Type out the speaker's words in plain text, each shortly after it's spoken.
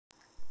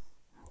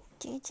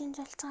Жижиг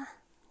жолцоо.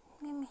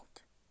 Мэмэт.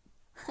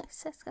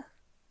 Сэсгэ.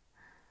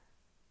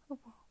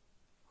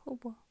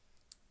 Хубо.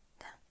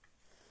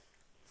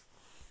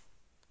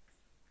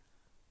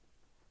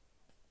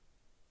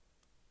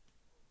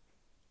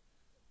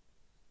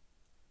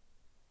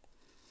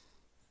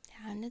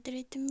 Өнөөдөр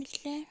идэм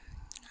билээ.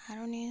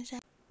 11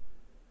 сар.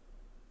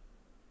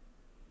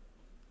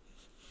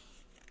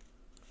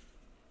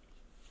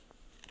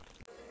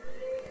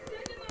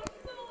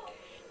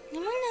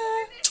 Nona.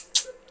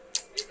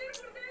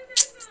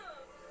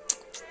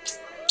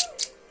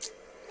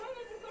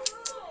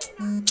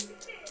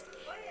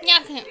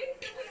 Яг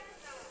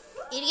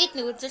эргээд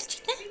нэг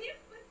үзүүлчихтэй.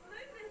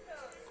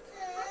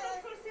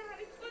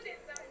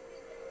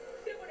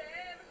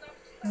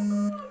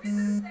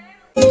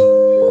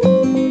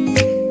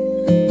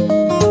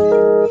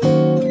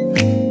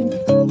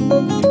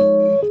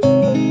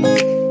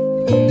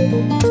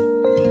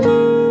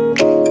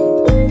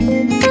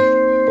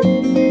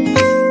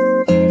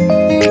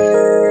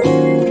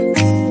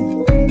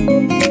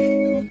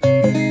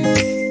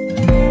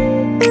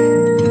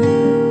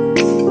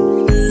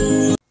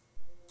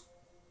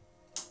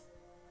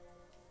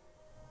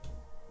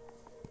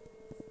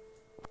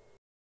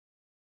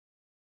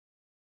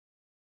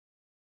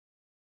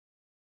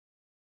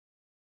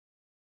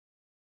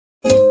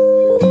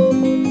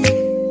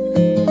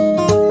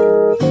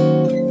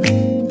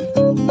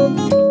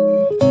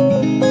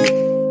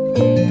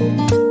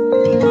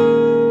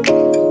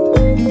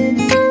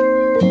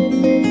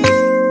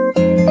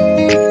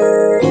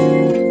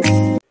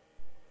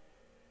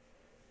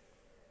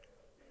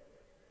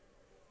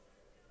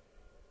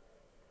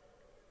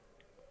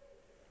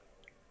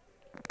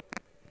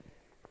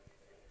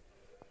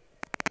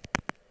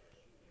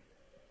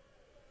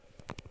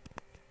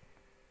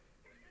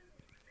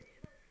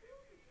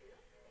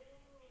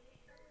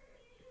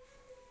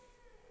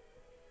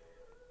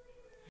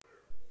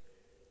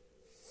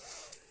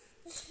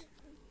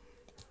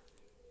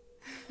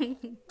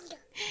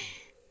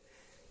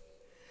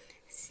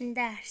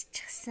 Сэндэ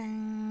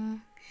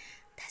арчихсан.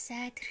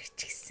 Тасаад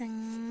хэрэгчихсэн.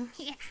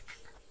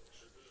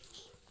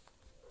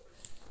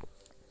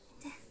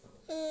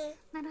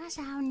 Маргааш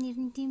аав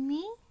нэрэн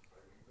димээ.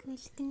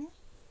 Гэлтэнэ.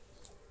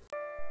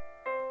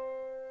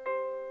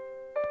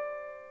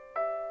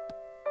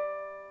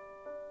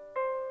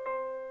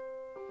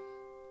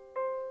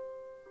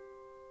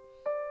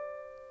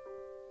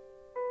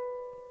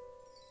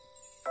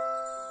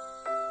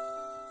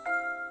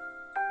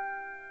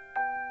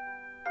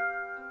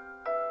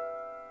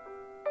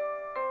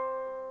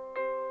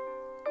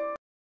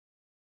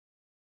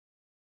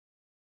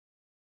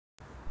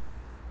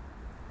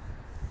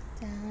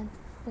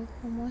 Бүх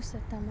хүмүүс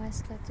одоо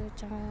маска зүүж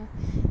байгаа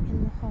энэ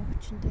муухай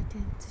өвчнөд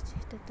тэнцэж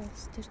хятад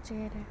улс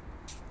төржгээрээ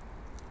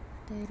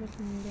одоо эрүүл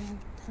мэндийн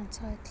хувьд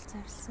онцгой байдал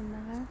зарласан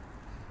байгаа.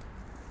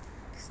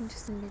 Тэгсэн ч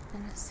гэсэн бид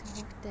нараас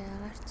хүүхдээ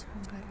агаарч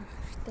хангарах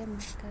хэрэгтэй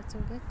маска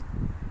зүүгээд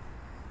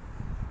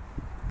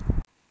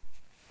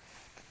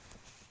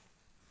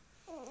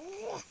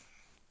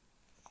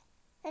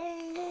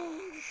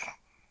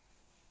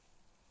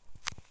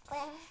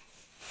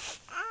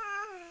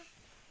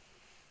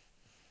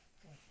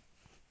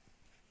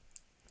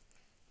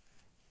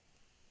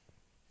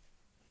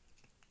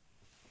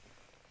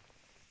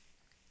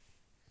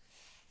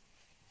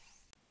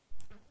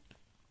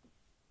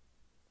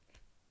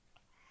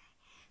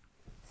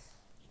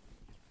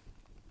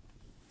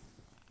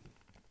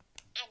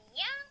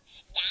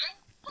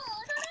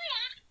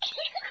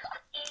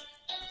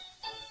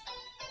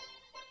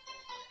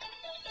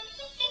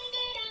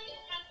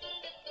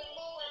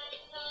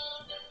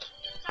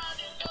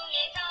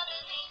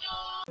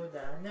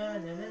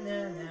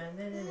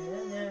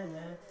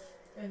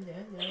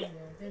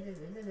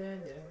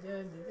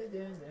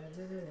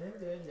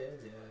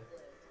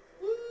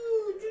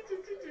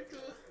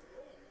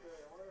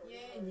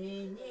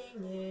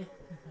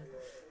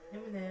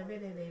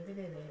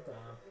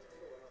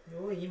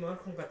Ой, 이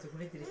머리콩 같은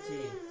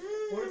후레들이지.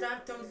 오늘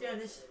다음 정지 안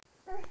해.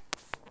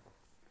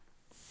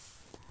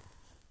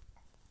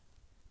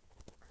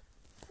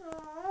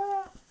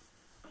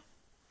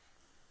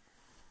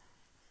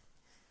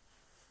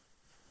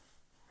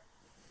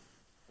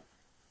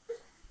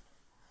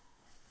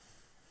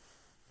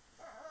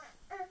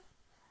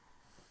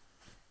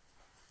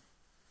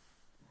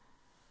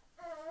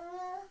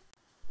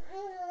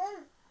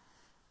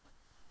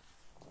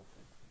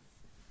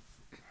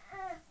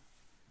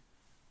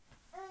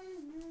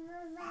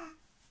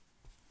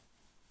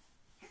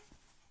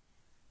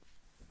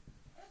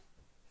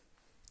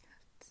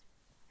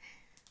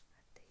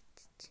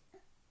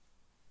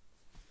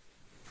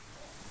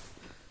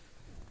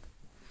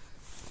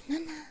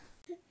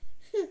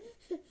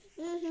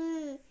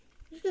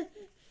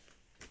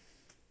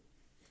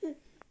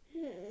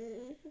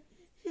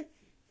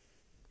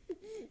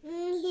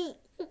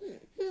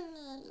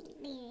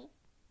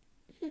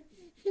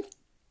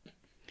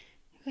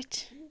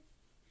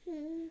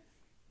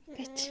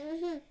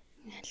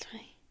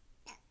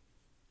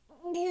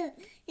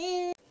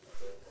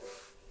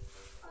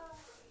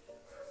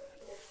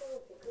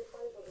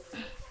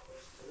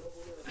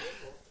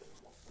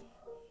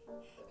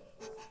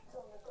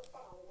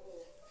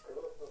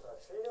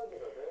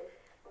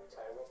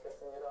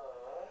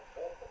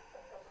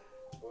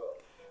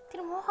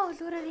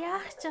 нүрээр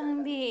яах гэж байгаа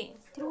юм бэ?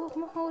 Тэр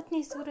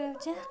хүүхдний эсвэрээ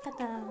явж яах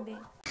гэдэг юм бэ?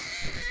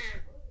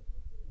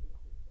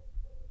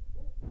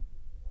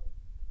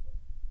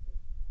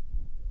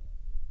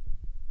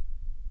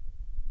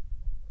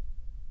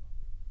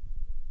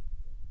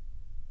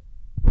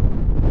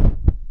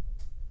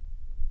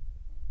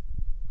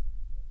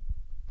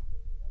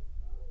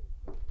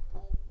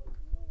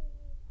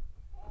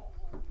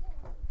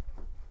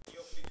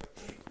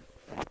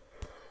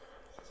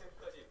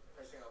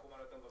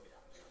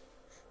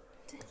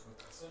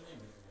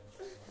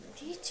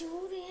 Тий чи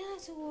өөрөө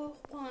яаж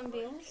уухгүй юм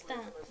бэ? Уул та.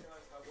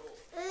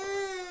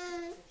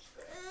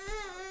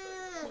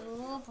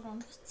 Буран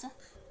бацсан.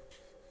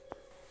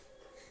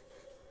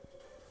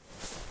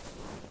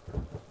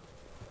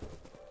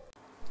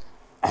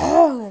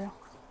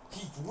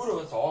 Тий зүгээр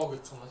бас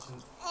гэж цунаа чинь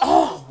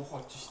мөх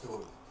олж штэ.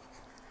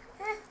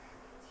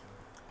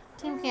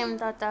 Тийм юм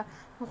да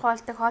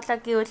мухалдаг хоолой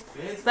гэвэл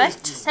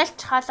больч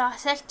сальч хоолоо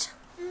сальч.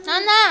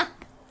 Нона.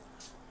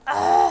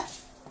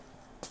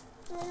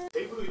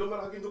 일부러 이런 말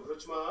하긴도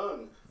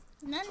그렇지만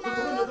나나.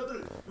 저런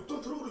여자들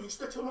육돈 트럭으로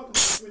 60대 채울 만큼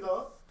많습니다.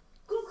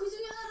 그럼 그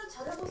중에 하나를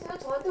찾아보세요.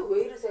 저한테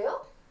왜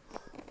이러세요?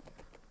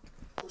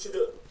 혹시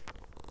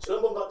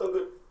지난번 봤던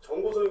그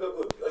정보선이가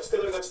그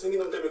여치대가리 같이 생긴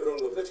놈 때문에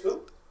그러는 겁니까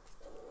지금?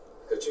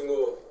 그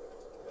친구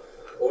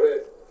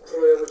올해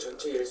프로야구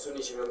전체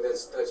 1순위 지명된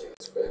스타지.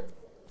 왜?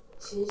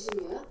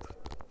 진심이야?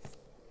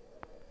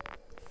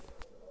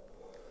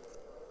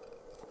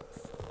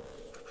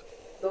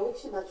 너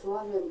혹시 나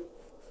좋아하면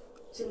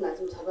지금 나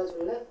좀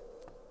잡아줄래?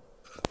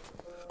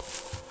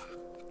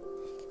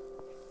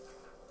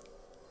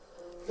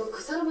 너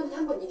그 사람한테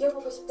한번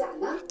이겨보고 싶지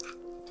않아?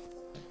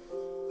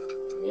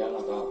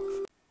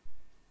 미안하다.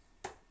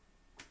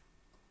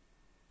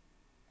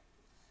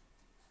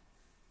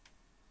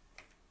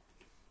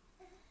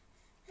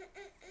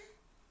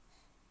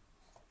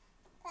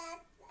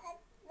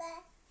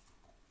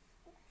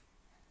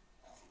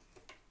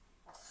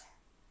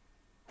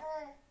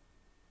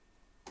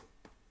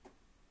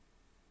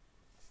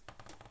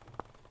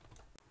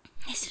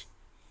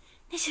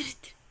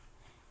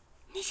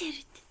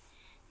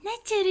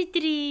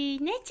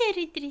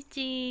 Начаридри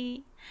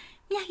чи.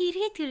 Яг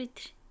эргээд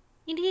гэрэтэр.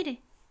 Эргээрээ.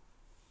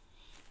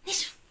 Нэш.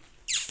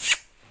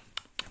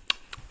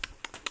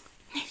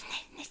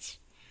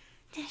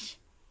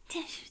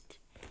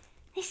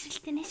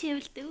 Нэш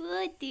явалтай.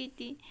 Өө тий.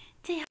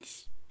 Тэ яаш.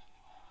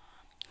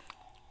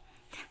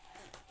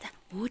 Та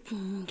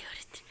үүдэн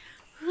гэрэтэр.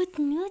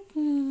 Үүдэн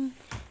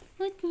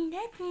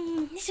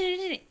нэш.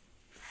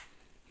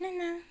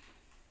 Нана.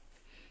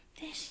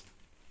 Тэш.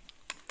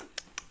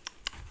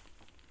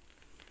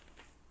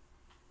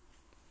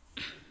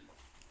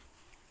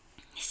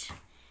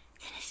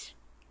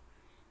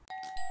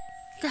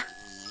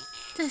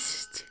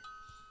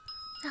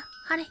 За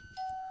хари.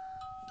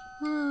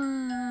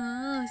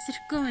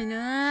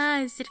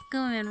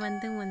 Сэркүүмэн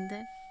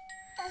мандаг.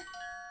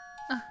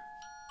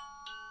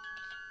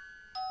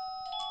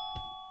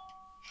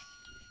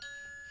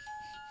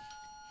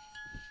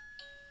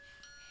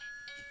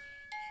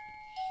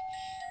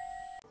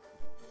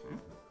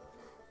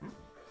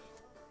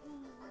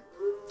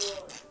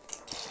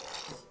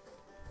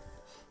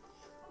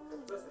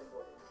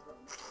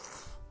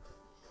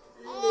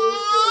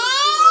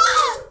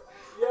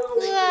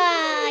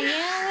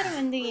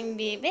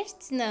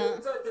 Берцнэ.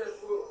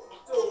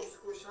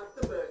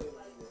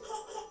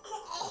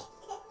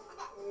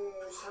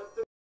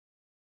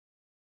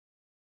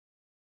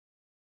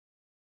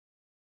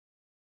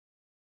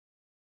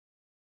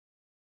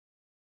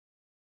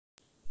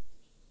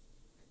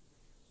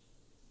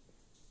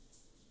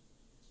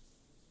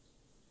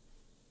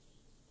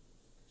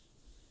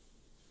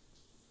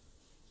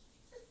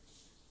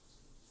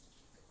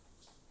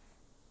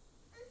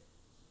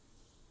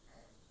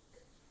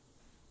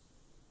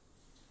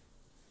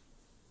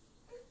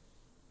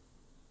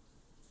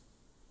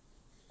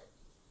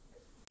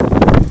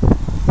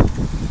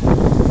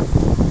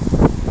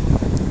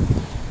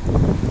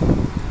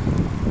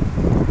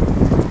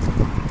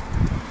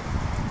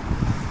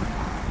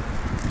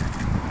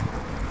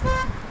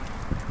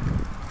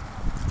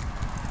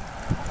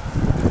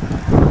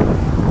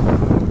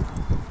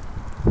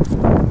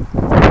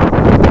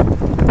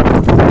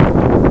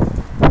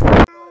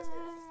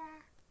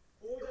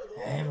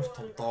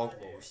 Дог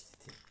боо шүү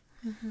дээ.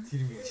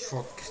 Тэр нэг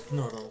шууд гэртэн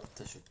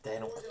ороогтой шүү.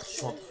 Дайнан гутах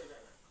шууд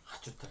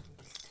хажуудаар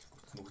ингээл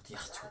нөгөөд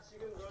яах ч вэ.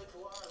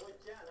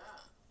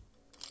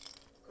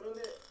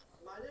 그런데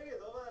만약에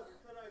너가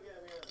불편하게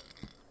하면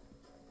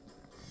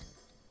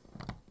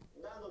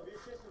나너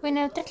밀실수 Гүн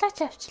өдөрлөөч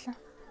авчлаа.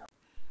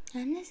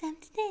 Анаа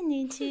самттай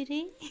нэг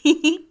чирээ.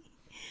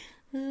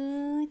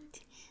 Өөд.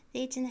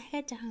 Ээж нь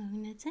ахаа жоохон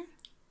өгнө за.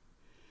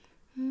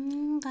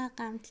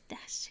 Гамттай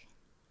ашиг.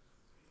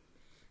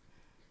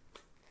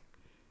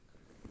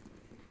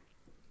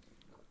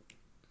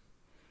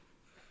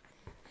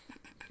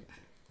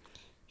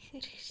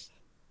 Хэрэгш.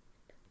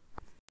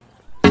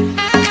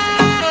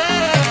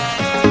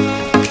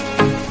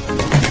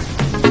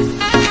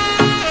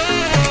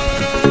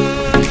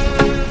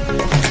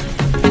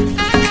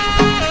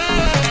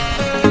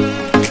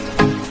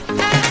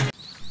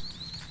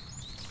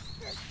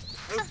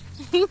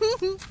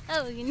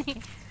 Oh gini.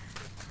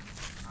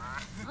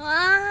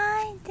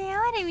 Ай,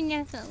 тэвэрэ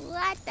меня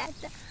вот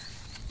это.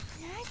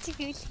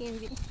 Чиглэх юм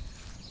би.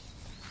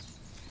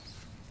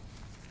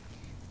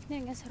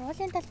 Ингээ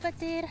сургуулийн талбай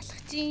дээр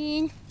алхаж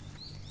гин.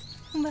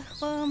 Хүн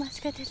байхгүй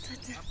маска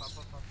тавьчихсан.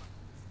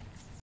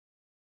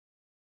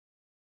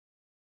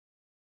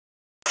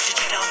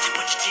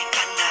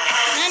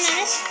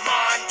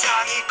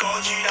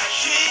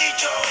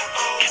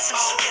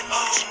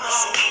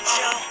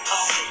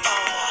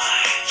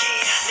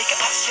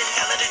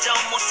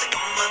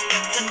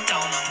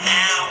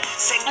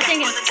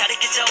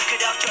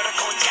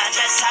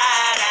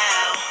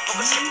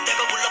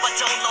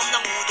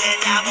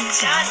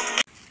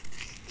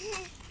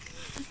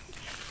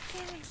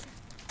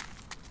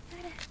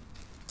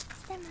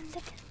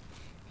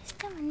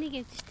 Мандыг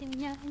явчихсан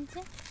миний ханч.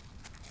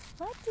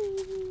 Вати.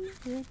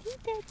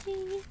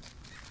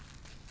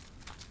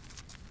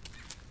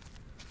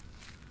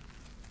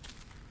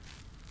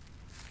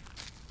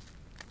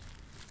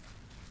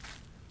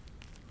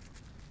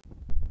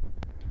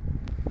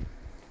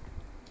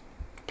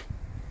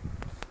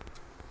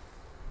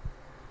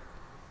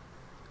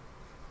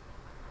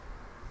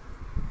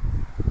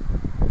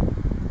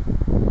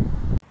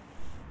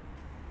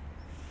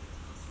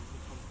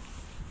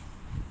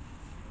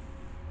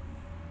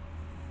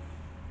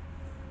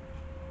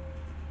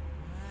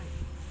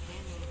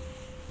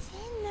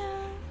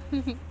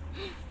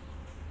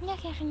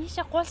 Яг яах нь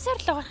ийшээ гулсаар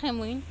л гарах юм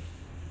уу энэ?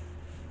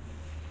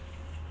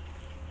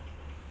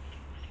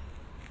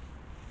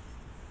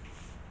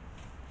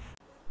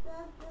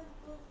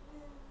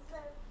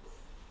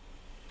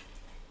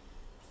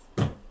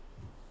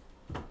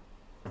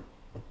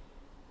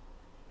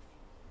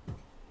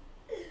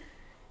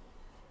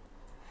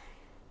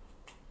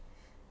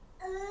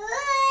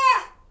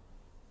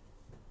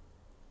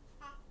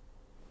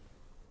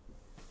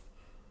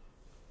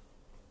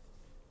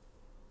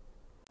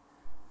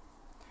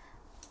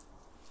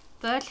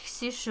 Бол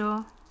гисэн шүү.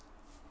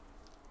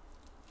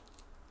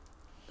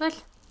 Бол.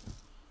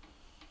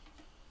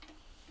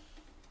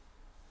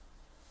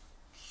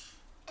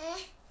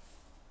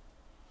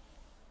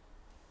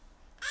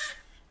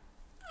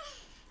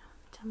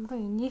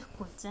 Чамруу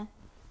инехгүй зэ.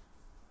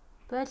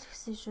 Бол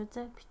гисэн шүү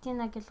зэ.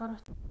 Битина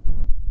гэлгөр.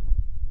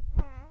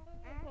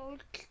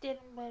 Үйлдэл дээр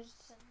юм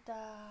барьсан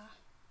да.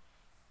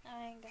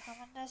 Ингээ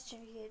хавандаас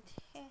чигээд.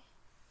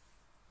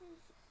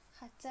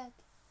 Хацаад.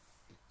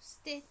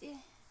 Стэт.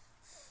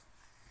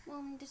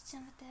 Мөн дээр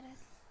чанга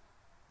тараад.